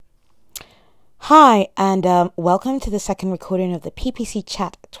Hi, and welcome to the second recording of the PPC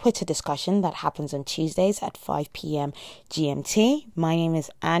Chat Twitter discussion that happens on Tuesdays at 5 p.m. GMT. My name is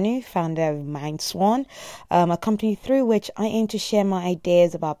Anu, founder of MindSwan, a company through which I aim to share my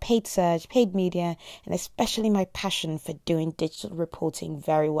ideas about paid search, paid media, and especially my passion for doing digital reporting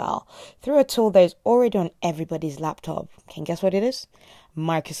very well through a tool that is already on everybody's laptop. Can you guess what it is?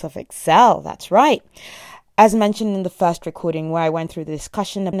 Microsoft Excel, that's right. As mentioned in the first recording where I went through the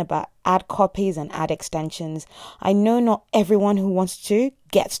discussion about ad copies and ad extensions, I know not everyone who wants to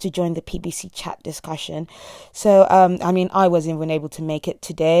gets to join the PPC chat discussion. So, I wasn't even able to make it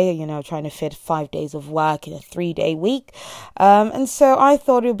today, trying to fit 5 days of work in a 3-day week. And so I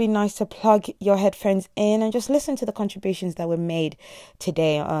thought it would be nice to plug your headphones in and just listen to the contributions that were made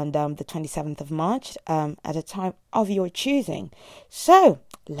today on the 27th of March at a time of your choosing. So,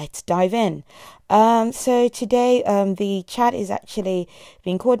 let's dive in. So today, the chat is actually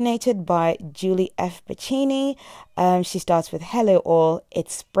being coordinated by Julie F. Bacchini. She starts with, "Hello all,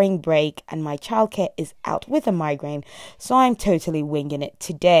 it's spring break and my childcare is out with a migraine, so I'm totally winging it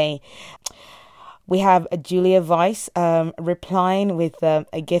today." We have Julia Weiss replying with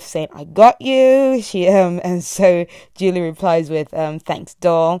a gift saying, "I got you." And so Julie replies with, "Thanks,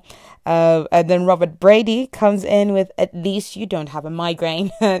 doll." And then Robert Brady comes in with, "At least you don't have a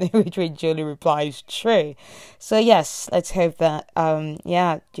migraine," which Julie replies, "True." So yes, let's hope that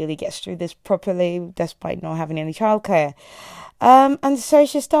Julie gets through this properly despite not having any childcare. And so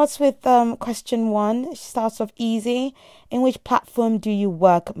she starts with question 1. She starts off easy. In which platform do you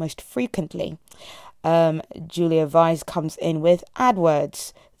work most frequently? Julia Weiss comes in with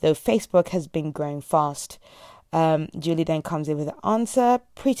AdWords, though Facebook has been growing fast. Julie then comes in with an answer,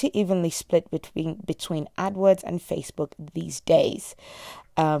 pretty evenly split between AdWords and Facebook these days.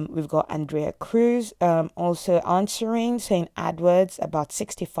 We've got Andrea Cruz also answering, saying AdWords about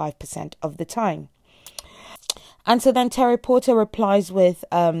 65% of the time. And so then Terry Porter replies with,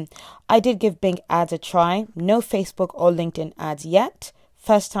 "I did give Bing ads a try. No Facebook or LinkedIn ads yet.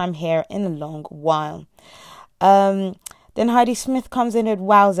 First time here in a long while." Then Heidi Smith comes in with,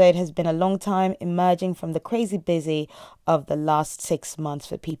 "Wowza, it has been a long time emerging from the crazy busy of the last 6 months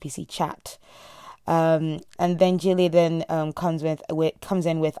for PPC chat." And then Julie then comes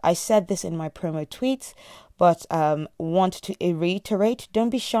in with, "I said this in my promo tweets, but want to reiterate, don't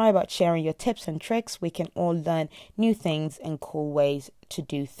be shy about sharing your tips and tricks. We can all learn new things and cool ways to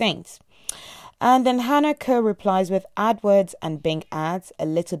do things." And then Hannah Kerr replies with, "AdWords and Bing ads, a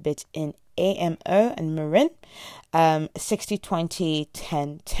little bit in AMO and Marin, 60-20,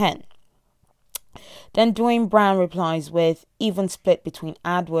 10-10. Then Dwayne Brown replies with, "Even split between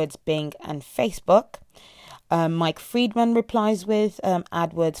AdWords, Bing, and Facebook." Mike Friedman replies with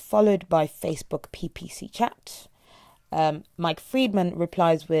AdWords followed by Facebook PPC chat. Mike Friedman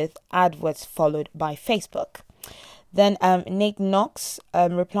replies with AdWords followed by Facebook. Then Nate Knox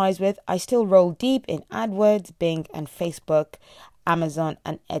replies with, "I still roll deep in AdWords, Bing, and Facebook. Amazon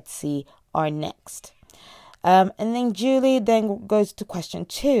and Etsy are next." And then Julie then goes to question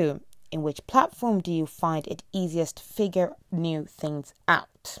 2. In which platform do you find it easiest to figure new things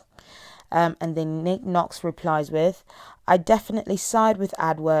out? And then Nate Knox replies with, "I definitely side with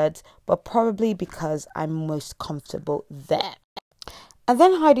AdWords, but probably because I'm most comfortable there." And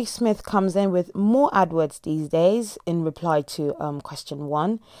then Heidi Smith comes in with more AdWords these days in reply to question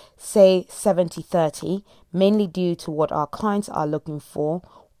 1, say 70-30, mainly due to what our clients are looking for,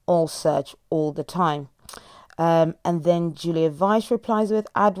 all search all the time. And then Julia Weiss replies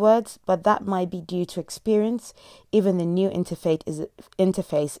with AdWords, but that might be due to experience. Even the new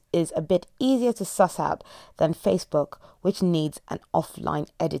interface is a bit easier to suss out than Facebook, which needs an offline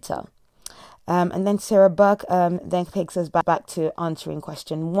editor. And then Sarah Burke then takes us back to answering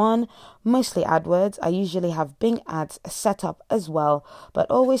question 1. Mostly AdWords. I usually have Bing ads set up as well, but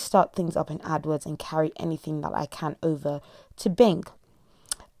always start things up in AdWords and carry anything that I can over to Bing.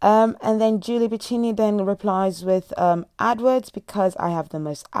 And then Julie Bacchini then replies with AdWords because I have the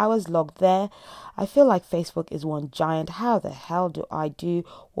most hours logged there. I feel like Facebook is one giant. How the hell do I do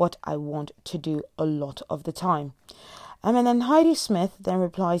what I want to do a lot of the time? And then Heidi Smith then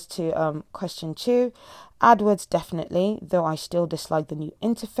replies to question 2. AdWords definitely, though I still dislike the new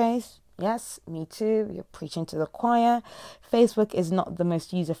interface. Yes, me too. You're preaching to the choir. Facebook is not the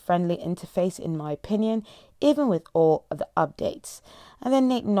most user-friendly interface in my opinion, even with all of the updates. And then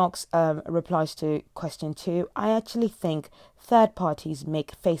Nate Knox replies to question 2. I actually think third parties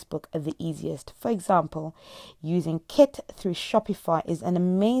make Facebook the easiest. For example, using Kit through Shopify is an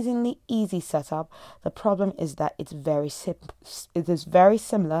amazingly easy setup. The problem is that it is very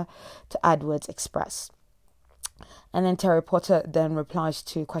similar to AdWords Express. And then Terry Potter then replies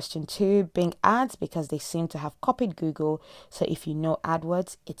to question 2, Bing ads, because they seem to have copied Google. So if you know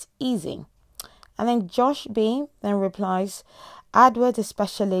AdWords, it's easy. And then Josh B then replies, AdWords,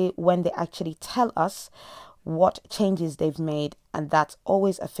 especially when they actually tell us what changes they've made. And that's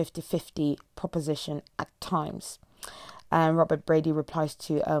always a 50-50 proposition at times. And Robert Brady replies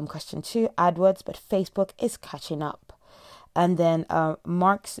to question 2, AdWords, but Facebook is catching up. And then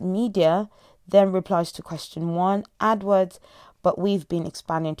Marks Media then replies to question 1, AdWords, but we've been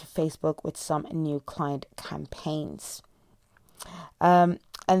expanding to Facebook with some new client campaigns. And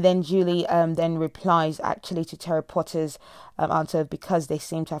then Julie then replies actually to Terry Potter's answer, because they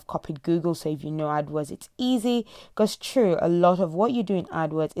seem to have copied Google. So if you know AdWords, it's easy. Because true, a lot of what you do in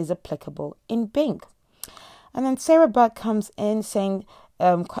AdWords is applicable in Bing. And then Sarah Burke comes in saying,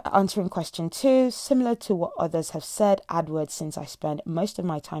 answering question 2, similar to what others have said, AdWords, since I spend most of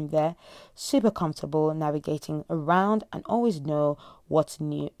my time there, super comfortable navigating around and always know what's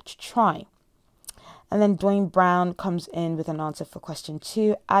new to try. And then Dwayne Brown comes in with an answer for question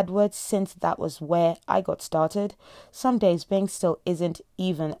 2, AdWords, since that was where I got started. Some days Bing still isn't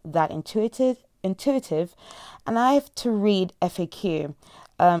even that intuitive, and I have to read FAQ.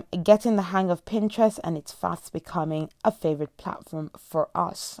 Getting the hang of Pinterest, and it's fast becoming a favorite platform for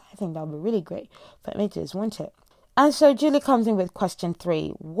us. I think that would be really great for images, wouldn't it? And so Julie comes in with question 3.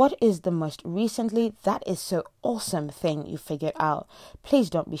 What is the most recently that is so awesome thing you figured out? Please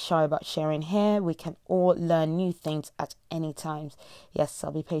don't be shy about sharing here. We can all learn new things at any time. Yes,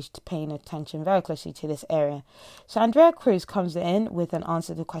 I'll be paying attention very closely to this area. So Andrea Cruz comes in with an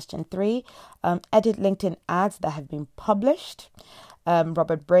answer to question 3. Edit LinkedIn ads that have been published.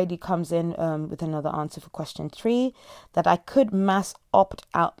 Robert Brady comes in with another answer for question 3, that I could mass opt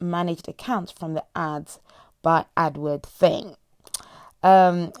out managed accounts from the ads by AdWords thing.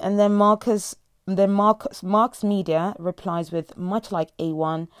 And then Marks Media replies with, much like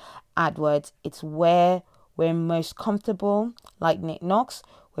A1 AdWords, it's where we're most comfortable. Like Nick Knox,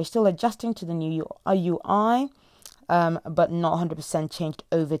 we're still adjusting to the new UI, but not 100% changed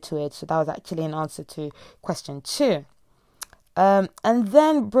over to it. So that was actually an answer to question 2. And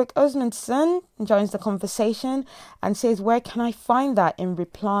then Brooke Osmondson joins the conversation and says, where can I find that, in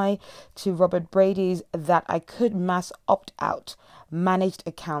reply to Robert Brady's that I could mass opt out managed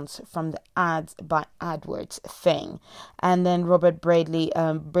accounts from the ads by AdWords thing. And then Robert Brady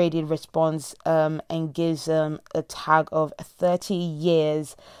responds and gives a tag of 30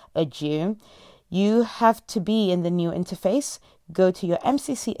 years adieu. You have to be in the new interface. Go to your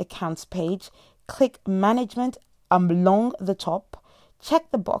MCC accounts page, click management along the top,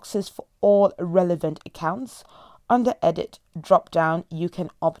 check the boxes for all relevant accounts. Under edit drop down, you can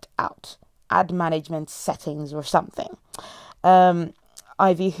opt out, add management settings or something.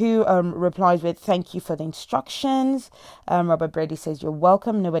 Ivy Who replies with, thank you for the instructions. Robert Brady says, you're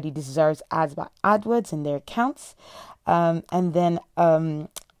welcome. Nobody deserves ads by AdWords in their accounts. And then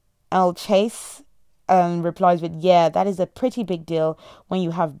L Chase replies with, yeah, that is a pretty big deal when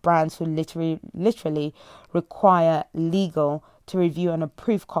you have brands who literally require legal to review an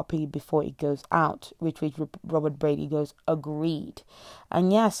approved copy before it goes out, which Robert Brady goes, agreed.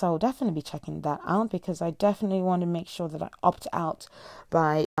 And yes, I'll definitely be checking that out, because I definitely want to make sure that I opt out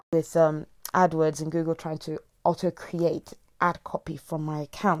with AdWords and Google trying to auto-create ad copy from my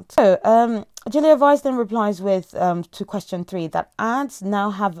account. So Julia Weiss then replies with to question 3, that ads now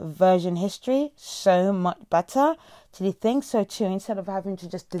have version history, so much better. Do you think so too? Instead of having to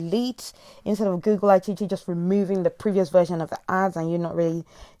just delete, instead of Google actually just removing the previous version of the ads and you're not really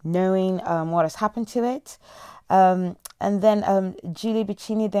knowing what has happened to it. And then Julie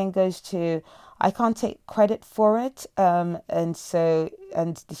Bicini then goes to, I can't take credit for it. And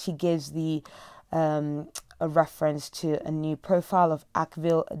she gives the a reference to a new profile of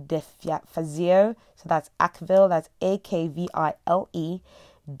Akville Defazio. So that's Akville, that's AKVILE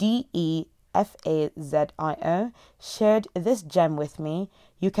DEFAZIO, shared this gem with me.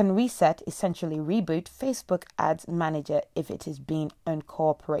 You can reset, essentially reboot Facebook Ads Manager if it is being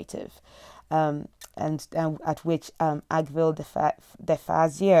uncooperative. And at which Akville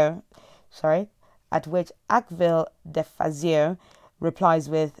Defazio replies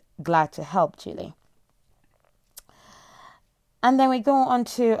with, glad to help, Julie. And then we go on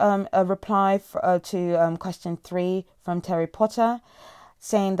to a reply to question 3 from Terry Potter,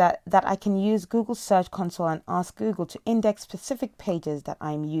 saying that I can use Google Search Console and ask Google to index specific pages that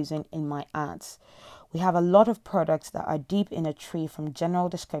I'm using in my ads. We have a lot of products that are deep in a tree, from general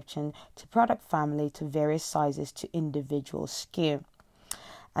description to product family to various sizes to individual SKU.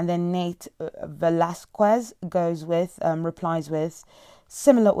 And then Nate Velasquez replies with,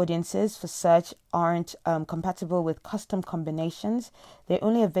 Similar audiences for search aren't compatible with custom combinations. They're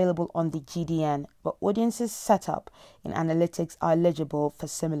only available on the GDN, but audiences set up in analytics are eligible for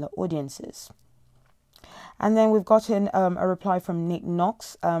similar audiences. And then we've gotten a reply from Nick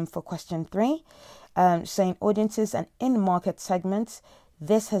Knox for question 3, saying audiences and in-market segments.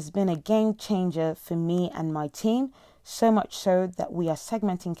 This has been a game changer for me and my team, so much so that we are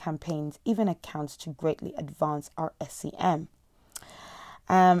segmenting campaigns, even accounts, to greatly advance our SEM.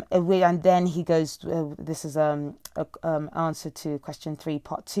 And then he goes, this is answer to question 3,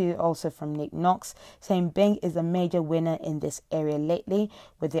 part 2, also from Nick Knox, saying Bing is a major winner in this area lately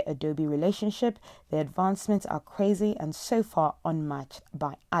with their Adobe relationship. The advancements are crazy and so far unmatched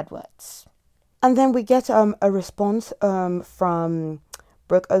by AdWords. And then we get a response from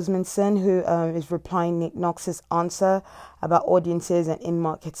Brooke Osmondson, who is replying Nick Knox's answer about audiences and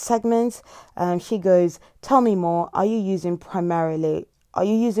in-market segments. She goes, tell me more. Are you using primarily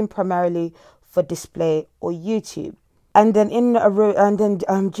for display or YouTube? And then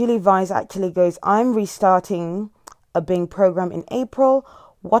Julie Vice actually goes, I'm restarting a Bing program in April.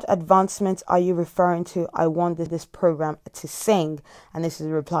 What advancements are you referring to? I want this program to sing. And this is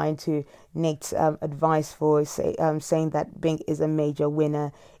replying to Nick's advice for saying that Bing is a major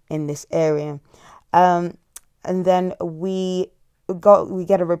winner in this area. And then we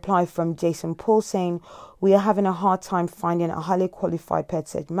get a reply from Jason Paul saying, we are having a hard time finding a highly qualified pet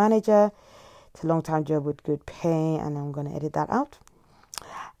search manager. It's a long-time job with good pay, and I'm going to edit that out.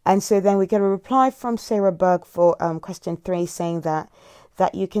 And so then we get a reply from Sarah Berg for question 3, saying that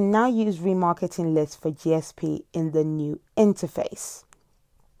you can now use remarketing lists for GSP in the new interface.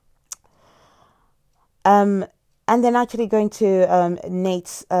 And then actually going to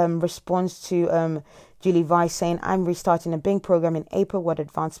Nate's response to Julie Vice saying, I'm restarting a Bing program in April. What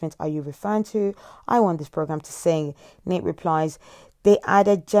advancements are you referring to? I want this program to sing. Nate replies, they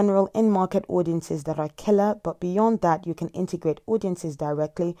added general in-market audiences that are killer, but beyond that, you can integrate audiences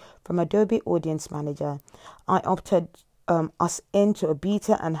directly from Adobe Audience Manager. I opted us into a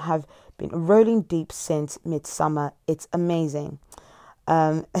beta and have been rolling deep since midsummer. It's amazing.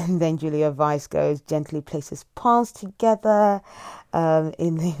 And then Julia Vice goes, gently places palms together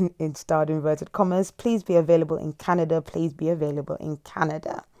in starred inverted commas. Please be available in Canada. Please be available in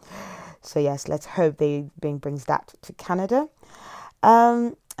Canada. So yes, let's hope Bing brings that to Canada.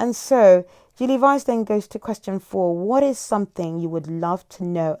 And so Julie Vice then goes to question 4. What is something you would love to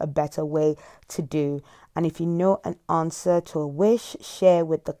know a better way to do? And if you know an answer to a wish, share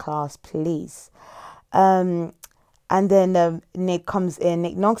with the class, please. And then Nick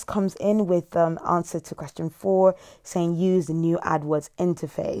Knox comes in with answer to question 4, saying use the new AdWords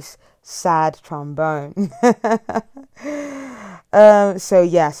interface. Sad trombone. So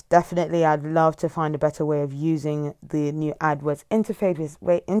yes, definitely I'd love to find a better way of using the new AdWords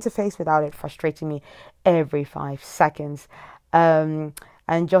interface without it frustrating me every 5 seconds. And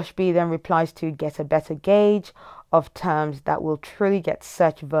Josh B then replies to get a better gauge of terms that will truly get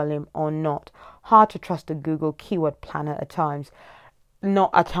search volume or not. Hard to trust the Google keyword planner at times.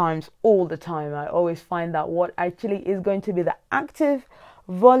 Not at times, all the time. I always find that what actually is going to be the active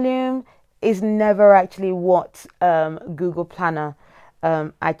volume is never actually what Google Planner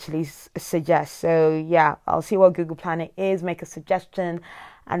actually suggests. So yeah, I'll see what Google Planner is, make a suggestion,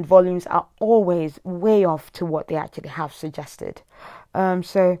 and volumes are always way off to what they actually have suggested.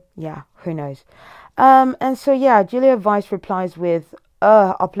 So yeah, who knows? And so yeah, Julia Vice replies with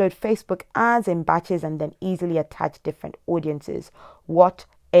upload Facebook ads in batches and then easily attach different audiences. What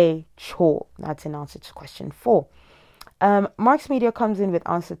a chore. That's in answer to question 4. Marks Media comes in with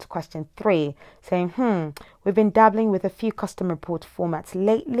answer to question 3, saying, we've been dabbling with a few custom report formats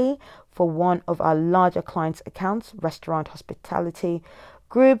lately for one of our larger clients' accounts, restaurant hospitality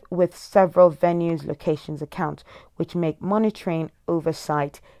group with several venues, locations accounts, which make monitoring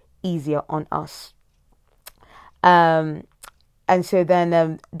oversight easier on us. And so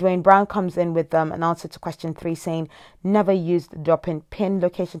then Dwayne Brown comes in with an answer to question 3, saying, never used drop-in pin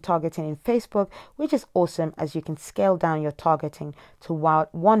location targeting in Facebook, which is awesome as you can scale down your targeting to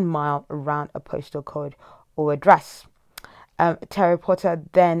 1 mile around a postal code or address. Terry Potter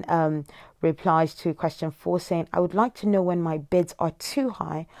then replies to question 4, saying, I would like to know when my bids are too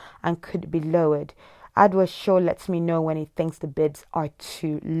high and could be lowered. AdWords sure lets me know when he thinks the bids are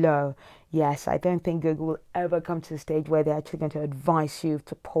too low. Yes, I don't think Google will ever come to the stage where they're actually going to advise you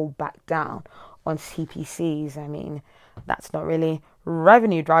to pull back down on CPCs. I mean, that's not really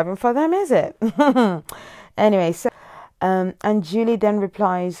revenue driving for them, is it? Anyway, so and Julie then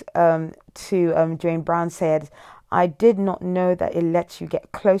replies to Dwayne Brown said, I did not know that it lets you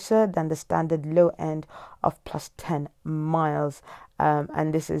get closer than the standard low end of plus 10 miles.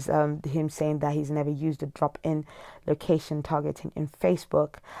 And this is him saying that he's never used a drop-in location targeting in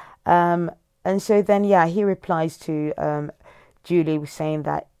Facebook. And so then, yeah, he replies to Julie saying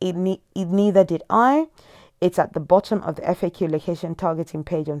that it neither did I. It's at the bottom of the FAQ location targeting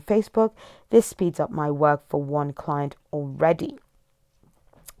page on Facebook. This speeds up my work for one client already.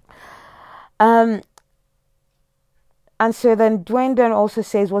 And so then Dwayne then also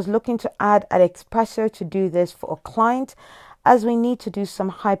says, was looking to add AdExpresso to do this for a client, as we need to do some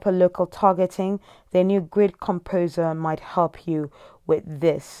hyper-local targeting. The new Grid Composer might help you with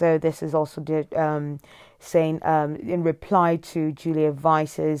this. So this is also saying in reply to Julia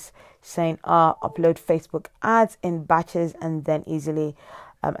Vice's saying, upload Facebook ads in batches and then easily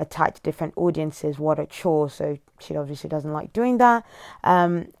attach different audiences. What a chore. So she obviously doesn't like doing that.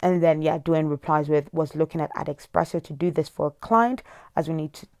 And then, yeah, Dwayne replies with, was looking at AdExpresso to do this for a client, as we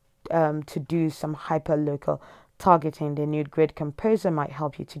need to do some hyper-local targeting. The new Grid Composer might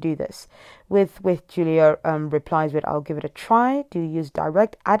help you to do this. With Julia replies with, I'll give it a try. Do you use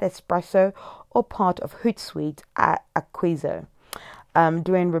direct AdExpresso or part of Hootsuite at Acquiso?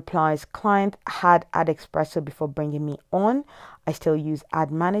 Dwayne replies, client had AdExpresso before bringing me on. I still use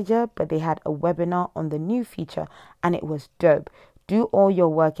Ad Manager, but they had a webinar on the new feature and it was dope. Do all your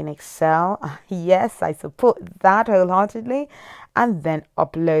work in Excel. Yes, I support that wholeheartedly. And then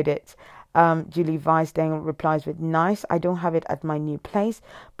upload it. Julie Vice then replies with, nice. I don't have it at my new place,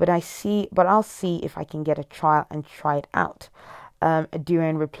 but I'll see if I can get a trial and try it out.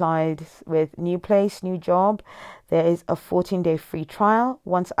 Dwayne replied with, new place, new job. There is a 14-day free trial.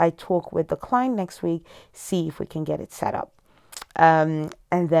 Once I talk with the client next week, see if we can get it set up. And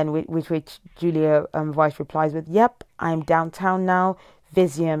then with which Julia Vice replies with, yep, I'm downtown now,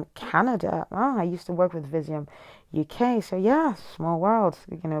 Visium, Canada. I used to work with Visium, UK. So yeah, small world,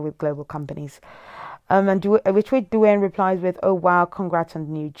 with global companies. And which way Dwayne replies with, oh wow, congrats on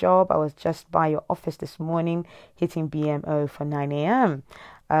the new job. I was just by your office this morning, hitting BMO for 9 a.m.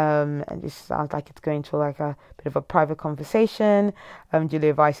 And this sounds like it's going to like a bit of a private conversation.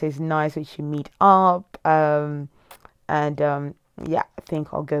 Julia Vice says, nice, we should meet up. Yeah, I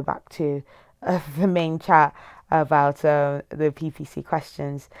think I'll go back to the main chat about the PPC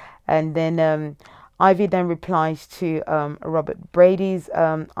questions. And then Ivy then replies to Robert Brady's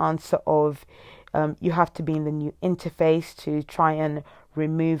answer of, you have to be in the new interface to try and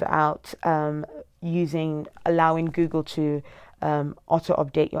remove out allowing Google to auto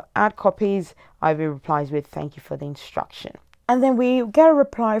update your ad copies. Ivy replies with, thank you for the instruction. And then we get a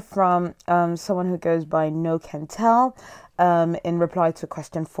reply from someone who goes by No Can Tell in reply to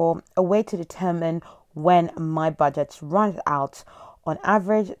question 4, a way to determine when my budgets run out on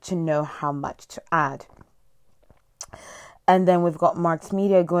average to know how much to add. And then we've got Marks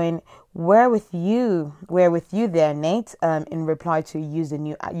Media going, where with you there, Nate, in reply to using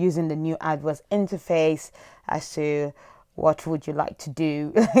the new AdWords interface as to what would you like to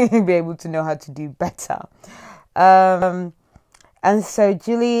do, be able to know how to do better. And so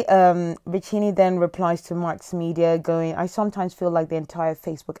Julie Riccini then replies to Marks Media going, I sometimes feel like the entire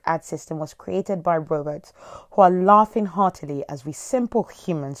Facebook ad system was created by robots who are laughing heartily as we simple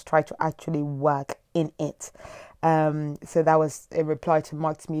humans try to actually work in it. So that was a reply to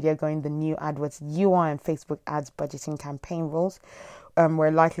Marks Media going, the new AdWords UI and Facebook ads budgeting campaign rules.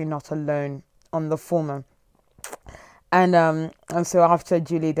 We're likely not alone on the former. And so after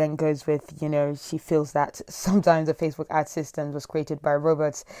Julie then goes with, she feels that sometimes the Facebook ad system was created by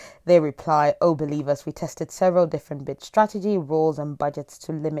robots, they reply, oh, believe us, we tested several different bid strategy, rules and budgets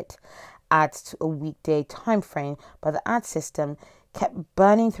to limit ads to a weekday time frame, but the ad system kept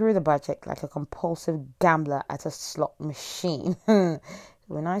burning through the budget like a compulsive gambler at a slot machine. It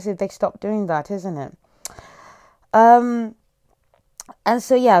would be nice if they stopped doing that, isn't it? And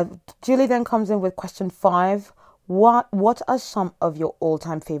so, yeah, Julie then comes in with question 5. What are some of your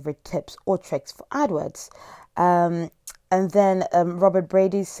all-time favorite tips or tricks for AdWords? And then Robert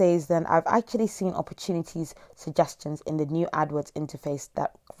Brady says, then I've actually seen opportunities, suggestions in the new AdWords interface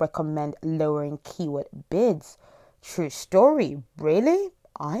that recommend lowering keyword bids. True story. Really?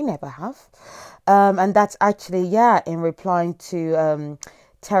 I never have. And that's actually, in replying to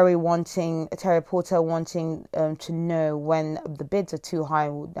Terry Porter wanting to know when the bids are too high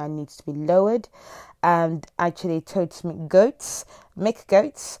and needs to be lowered. And actually Totes Mick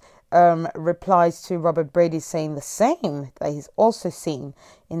Goats replies to Robert Brady saying the same, that he's also seen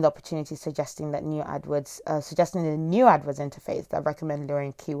in the opportunity suggesting the new AdWords interface that recommend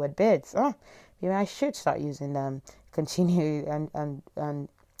lowering keyword bids. Maybe I should start using them, continue and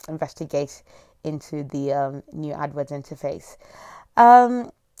investigate into the new AdWords interface.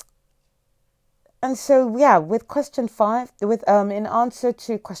 And so, yeah, with question 5, with in answer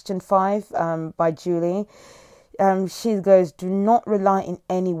to question 5 by Julie, she goes, do not rely in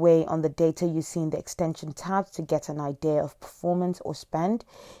any way on the data you see in the extension tabs to get an idea of performance or spend.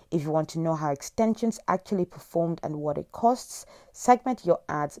 If you want to know how extensions actually performed and what it costs, segment your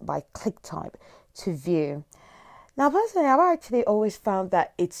ads by click type to view. Now, personally, I've actually always found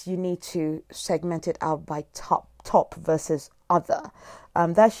that you need to segment it out by top versus other.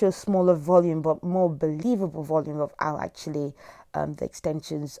 That shows smaller volume but more believable volume of how actually the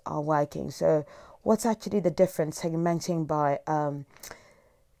extensions are working. So what's actually the difference, segmenting by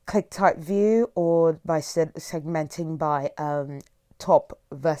click type view or by segmenting by top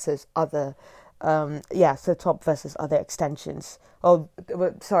versus other? So top versus other extensions. By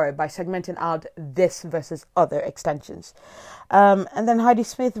segmenting out this versus other extensions. And then Heidi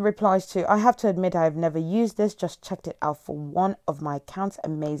Smith replies to, I have to admit I've never used this, just checked it out for one of my accounts.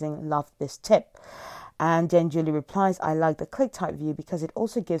 Amazing, love this tip. And then Julie replies, I like the click type view because it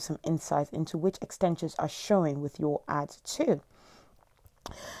also gives some insight into which extensions are showing with your ads too.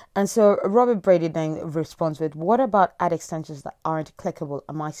 And so Robert Brady then responds with, what about ad extensions that aren't clickable?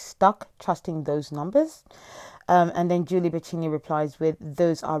 Am I stuck trusting those numbers? And then Julie Beccini replies with,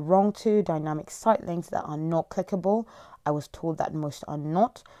 those are wrong too. Dynamic site links that are not clickable. I was told that most are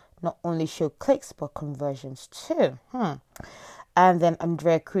not only show clicks, but conversions too. And then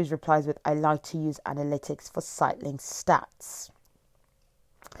Andrea Cruz replies with, I like to use analytics for site link stats.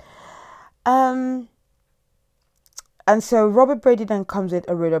 And so Robert Brady then comes with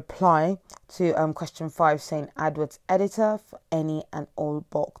a reply to question 5 saying AdWords editor for any and all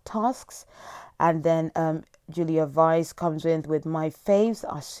bulk tasks. And then Julia Weiss comes in with my faves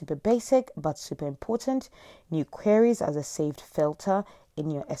are super basic but super important. New queries as a saved filter in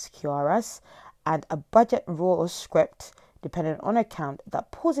your SQRS and a budget raw script dependent on account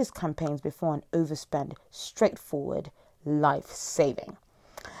that pauses campaigns before an overspend. Straightforward, life-saving.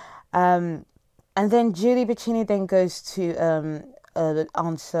 And then Julie Beccini then goes to the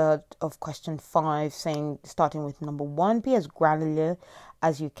answer of question 5, saying, starting with number 1, be as granular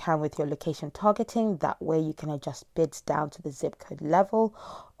as you can with your location targeting. That way you can adjust bids down to the zip code level.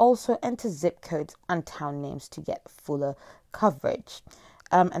 Also enter zip codes and town names to get fuller coverage.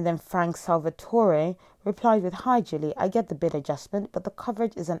 And then Frank Salvatore replied with, hi Julie, I get the bid adjustment, but the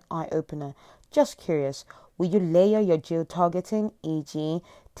coverage is an eye-opener. Just curious, will you layer your geo-targeting, e.g.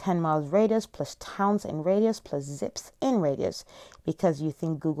 10 miles radius plus towns in radius plus zips in radius, because you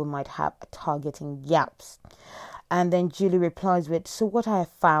think Google might have targeting gaps? And then Julie replies with, so what I have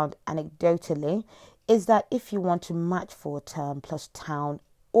found anecdotally is that if you want to match for term plus town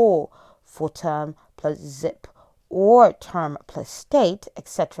or for term plus zip or term plus state,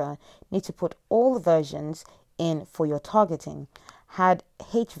 etc., need to put all the versions in for your targeting. Had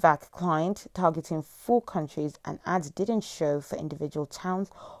HVAC client targeting 4 countries and ads didn't show for individual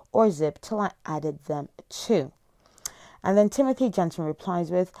towns or zip till I added them too. And then Timothy Jensen replies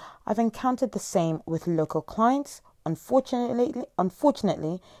with, I've encountered the same with local clients. Unfortunately,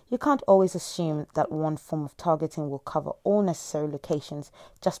 you can't always assume that one form of targeting will cover all necessary locations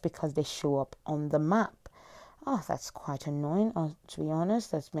just because they show up on the map. Oh, that's quite annoying, to be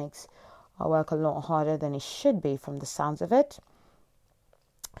honest. That makes our work a lot harder than it should be from the sounds of it.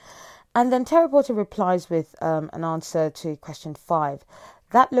 And then Terry Porter replies with an answer to question 5.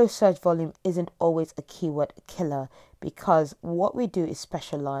 That low search volume isn't always a keyword killer because what we do is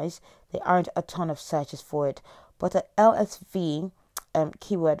specialize. There aren't a ton of searches for it, but an LSV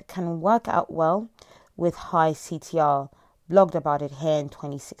keyword can work out well with high CTR. Blogged about it here in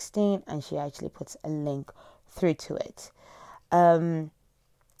 2016, and she actually puts a link through to it. And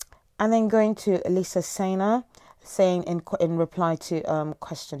then going to Elisa Sena, saying in reply to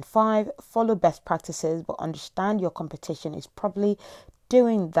question 5, follow best practices, but understand your competition is probably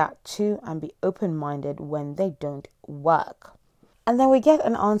doing that too, and be open-minded when they don't work. And then we get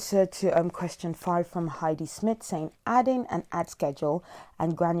an answer to question 5 from Heidi Smith saying, adding an ad schedule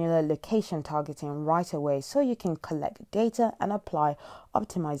and granular location targeting right away so you can collect data and apply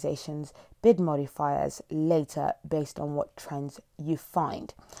optimizations, bid modifiers later based on what trends you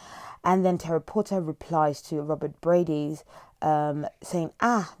find. And then Terry Porter replies to Robert Brady's saying,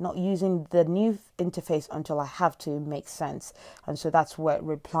 not using the new interface until I have to makes sense. And so that's what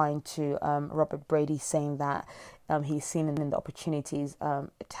replying to Robert Brady saying that he's seen in the opportunities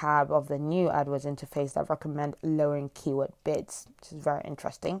tab of the new AdWords interface that recommend lowering keyword bids, which is very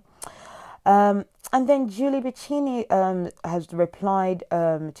interesting. And then Julie Beccini has replied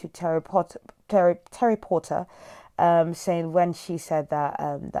to Terry Porter saying when she said that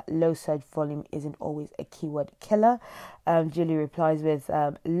that low search volume isn't always a keyword killer. Julie replies with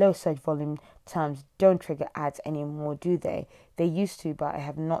low search volume terms don't trigger ads anymore, do they? They used to, but I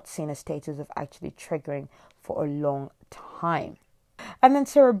have not seen a status of actually triggering for a long time. And then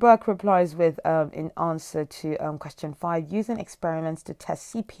Sarah Burke replies with, in answer to question 5, using experiments to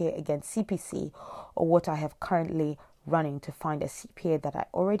test CPA against CPC, or what I have currently running to find a CPA that I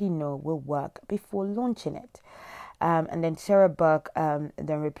already know will work before launching it. And then Sarah Burke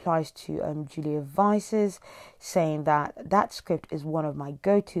then replies to Julia Vice's, saying that script is one of my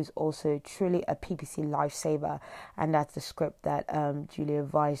go-tos, also truly a PPC lifesaver. And that's the script that Julia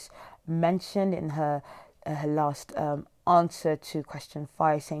Vice mentioned in her last answer to question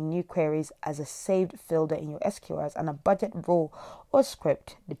 5, saying new queries as a saved folder in your SQLs and a budget rule or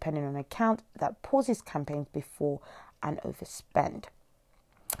script, depending on account, that pauses campaigns before an overspend.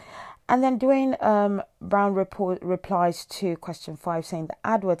 And then Dwayne Brown replies to question 5, saying the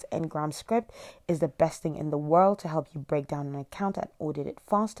AdWords Ngram script is the best thing in the world to help you break down an account and audit it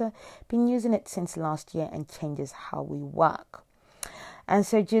faster. Been using it since last year and changes how we work. And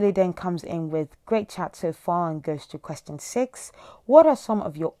so Julie then comes in with great chat so far and goes to question 6. What are some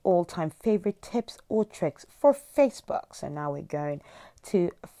of your all-time favorite tips or tricks for Facebook? So now we're going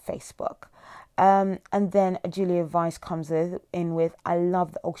to Facebook. And then Julia Vice comes in with, I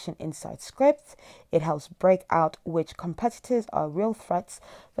love the Auction Insight script. It helps break out which competitors are real threats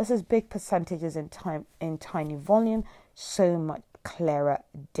versus big percentages in tiny volume. So much clearer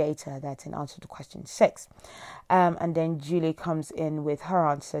data. That's in answer to question 6. And then Julie comes in with her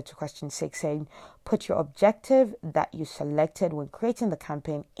answer to question 6, saying, put your objective that you selected when creating the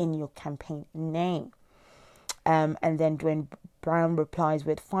campaign in your campaign name. And then Dwayne Brown replies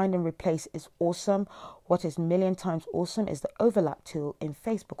with, find and replace is awesome. What is million times awesome is the overlap tool in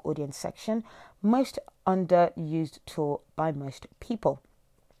Facebook audience section, most underused tool by most people.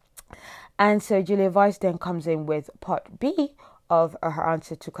 And so Julia Vice then comes in with part B of her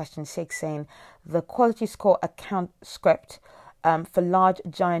answer to question 6, saying the quality score account script for large,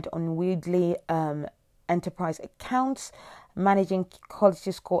 giant, unwieldy enterprise accounts. Managing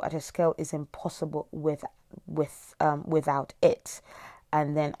quality score at a scale is impossible without it.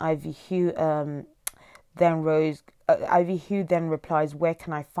 And then Ivy Hugh then replies, where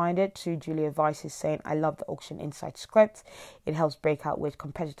can I find it? To Julia Vice is saying, I love the Auction Insight script. It helps break out which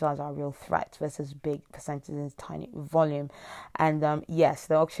competitors are real threats versus big percentages in tiny volume. And yes,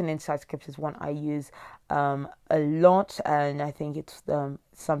 the Auction Insight script is one I use a lot, and I think it's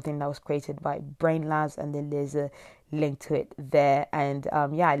something that was created by Brain Labs, and then there's a link to it there. And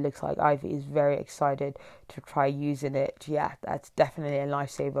it looks like Ivy is very excited to try using it. Yeah, that's definitely a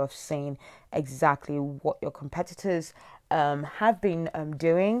lifesaver of seeing exactly what your competitors have been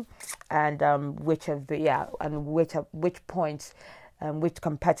doing, and which points which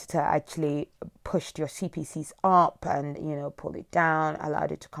competitor actually pushed your CPCs up and pulled it down,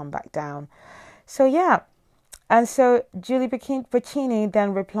 allowed it to come back down. So yeah. And so Julie Bacchini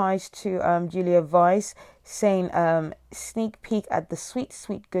then replies to Julia Vice, saying, sneak peek at the sweet,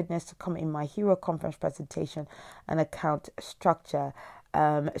 sweet goodness to come in my Hero Conference presentation and account structure.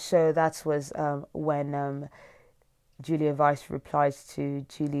 So that was when Julia Vice replies to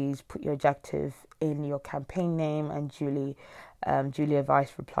Julie's put your objective in your campaign name, and Julia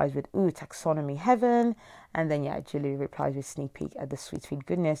Vice replies with, ooh, taxonomy heaven. And then Julie replies with sneak peek at the sweet, sweet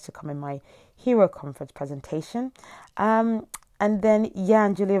goodness to come in my Hero Conference presentation. And then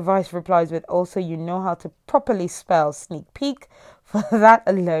and Julia Vice replies with, also, you know how to properly spell sneak peek. For that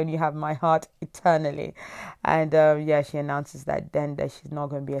alone, you have my heart eternally. And she announces that she's not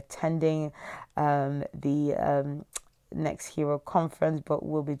going to be attending the next Hero Conference, but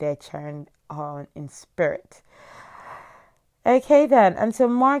will be there cheering on in spirit. Okay then, and so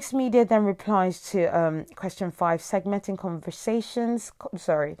Marks Media then replies to question 5, segmenting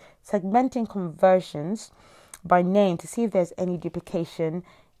conversions by name to see if there's any duplication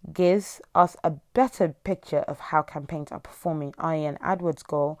gives us a better picture of how campaigns are performing, i.e. an AdWords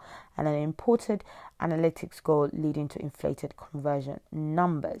goal and an imported analytics goal leading to inflated conversion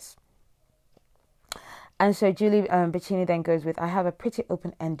numbers. And so Julie Bacchini then goes with, I have a pretty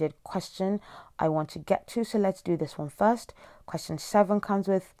open-ended question I want to get to, so let's do this one first. Question 7 comes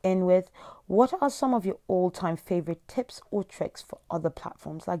with, what are some of your all-time favorite tips or tricks for other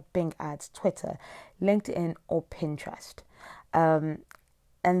platforms like Bing Ads, Twitter, LinkedIn, or Pinterest?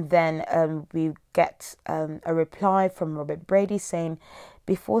 And then we get a reply from Robert Brady saying,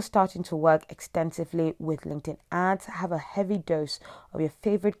 before starting to work extensively with LinkedIn ads, have a heavy dose of your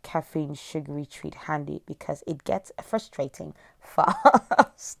favorite caffeine sugary treat handy because it gets frustrating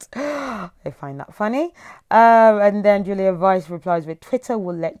fast. I find that funny. And then Julia Vice replies with, Twitter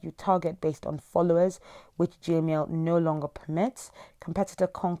will let you target based on followers, which Gmail no longer permits. Competitor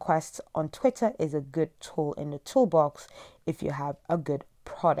conquest on Twitter is a good tool in the toolbox if you have a good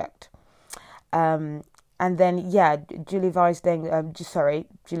product. And then, Julie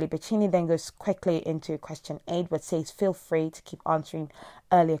Beccini then goes quickly into question 8, but says feel free to keep answering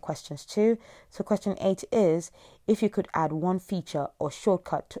earlier questions too. So question 8 is, if you could add one feature or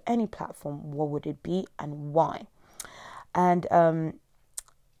shortcut to any platform, what would it be and why? And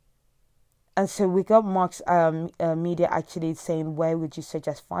so we got Mark's media actually saying, where would you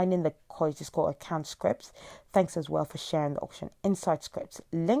suggest finding the Quality Score account scripts? Thanks as well for sharing the Auction Insight scripts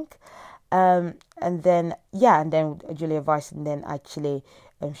link. And then Julia Weiss and then actually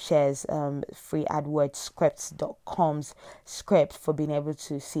shares free AdWordsScripts.com's script for being able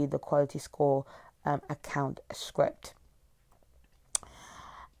to see the Quality Score account script.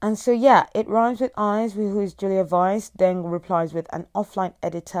 And so, it rhymes with eyes, who is Julia Weiss, then replies with an offline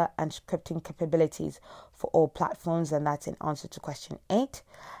editor and scripting capabilities for all platforms, and that's in answer to question 8.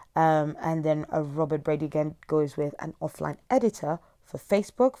 And then Robert Brady again goes with an offline editor for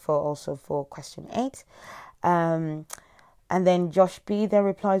Facebook for question 8. And then Josh B then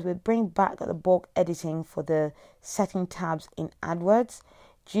replies with, bring back the bulk editing for the setting tabs in AdWords.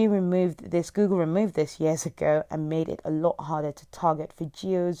 Google removed this years ago and made it a lot harder to target for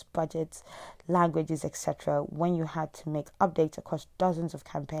geos, budgets, languages, etc. When you had to make updates across dozens of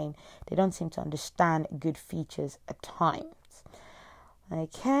campaigns, they don't seem to understand good features at times.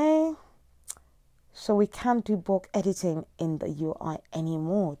 Okay. So we can't do bulk editing in the UI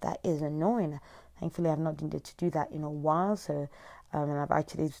anymore. That is annoying. Thankfully, I've not needed to do that in a while. So, and I've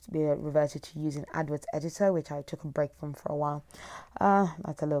actually reverted to using AdWords Editor, which I took a break from for a while.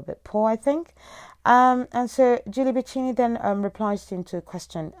 That's a little bit poor, I think. And so Julie Beccini then replies into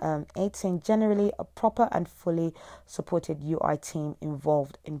question 8, saying, generally, a proper and fully supported UI team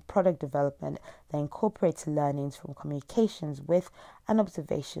involved in product development that incorporates learnings from communications with and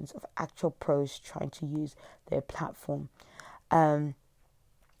observations of actual pros trying to use their platform. And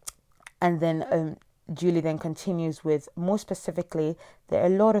then Julie then continues with, more specifically, there are a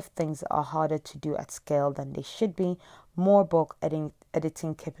lot of things that are harder to do at scale than they should be. More bulk editing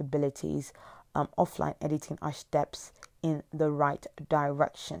capabilities, offline editing are steps in the right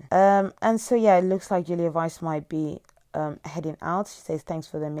direction. And so, it looks like Julia Weiss might be heading out. She says, thanks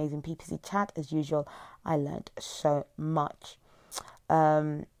for the amazing PPC chat. As usual, I learned so much.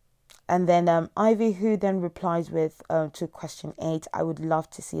 And then Ivy, who then replies with to question 8, I would love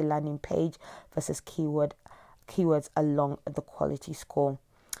to see a landing page versus keywords along the quality score.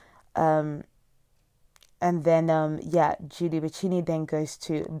 And then Julie Beccini then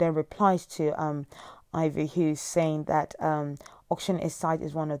replies to Ivy, who's saying that Auction Insight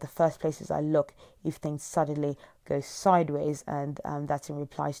is one of the first places I look if things suddenly go sideways, and that's in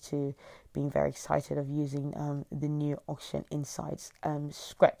replies to being very excited of using the new Auction Insights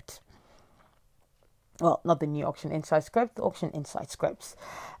script. Well, not the new Auction Insight script, the Auction Insight scripts.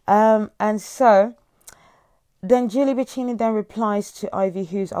 And so then Julie Beccini then replies to Ivy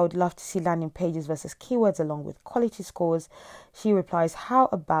Hughes, I would love to see landing pages versus keywords along with quality scores. She replies, how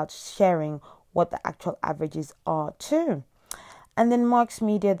about sharing what the actual averages are too? And then Mark's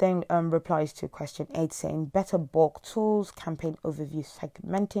Media then replies to question 8 saying, better bulk tools, campaign overview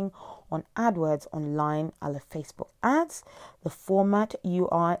segmenting on AdWords online a la Facebook ads. The format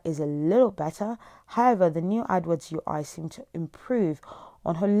UI is a little better. However, the new AdWords UI seemed to improve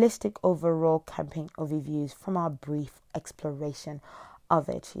on holistic overall campaign overviews from our brief exploration of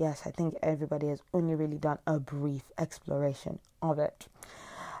it. Yes, I think everybody has only really done a brief exploration of it.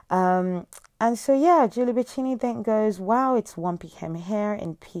 And so, Julie Beccini then goes, wow, it's 1 p.m. here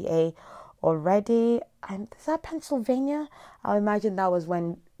in PA already. And is that Pennsylvania? I imagine that was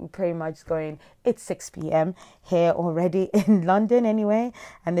when we pretty much going, it's 6 p.m. here already in London anyway.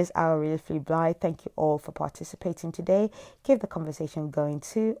 And this hour really flew by. Thank you all for participating today. Keep the conversation going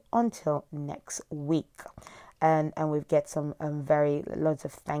too until next week. And we've get some loads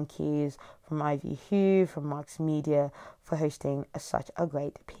of thank yous from Ivy Hugh, from Mark's Media for hosting such a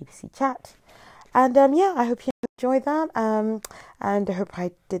great PPC chat. And I hope you enjoyed that. And I hope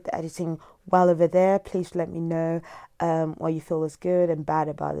I did the editing While over there, please let me know what you feel is good and bad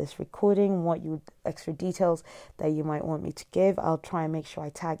about this recording, extra details that you might want me to give. I'll try and make sure I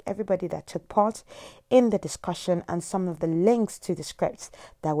tag everybody that took part in the discussion and some of the links to the scripts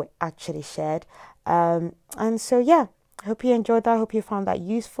that were actually shared. And so, yeah, I hope you enjoyed that. I hope you found that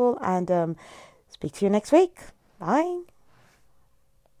useful, and speak to you next week. Bye.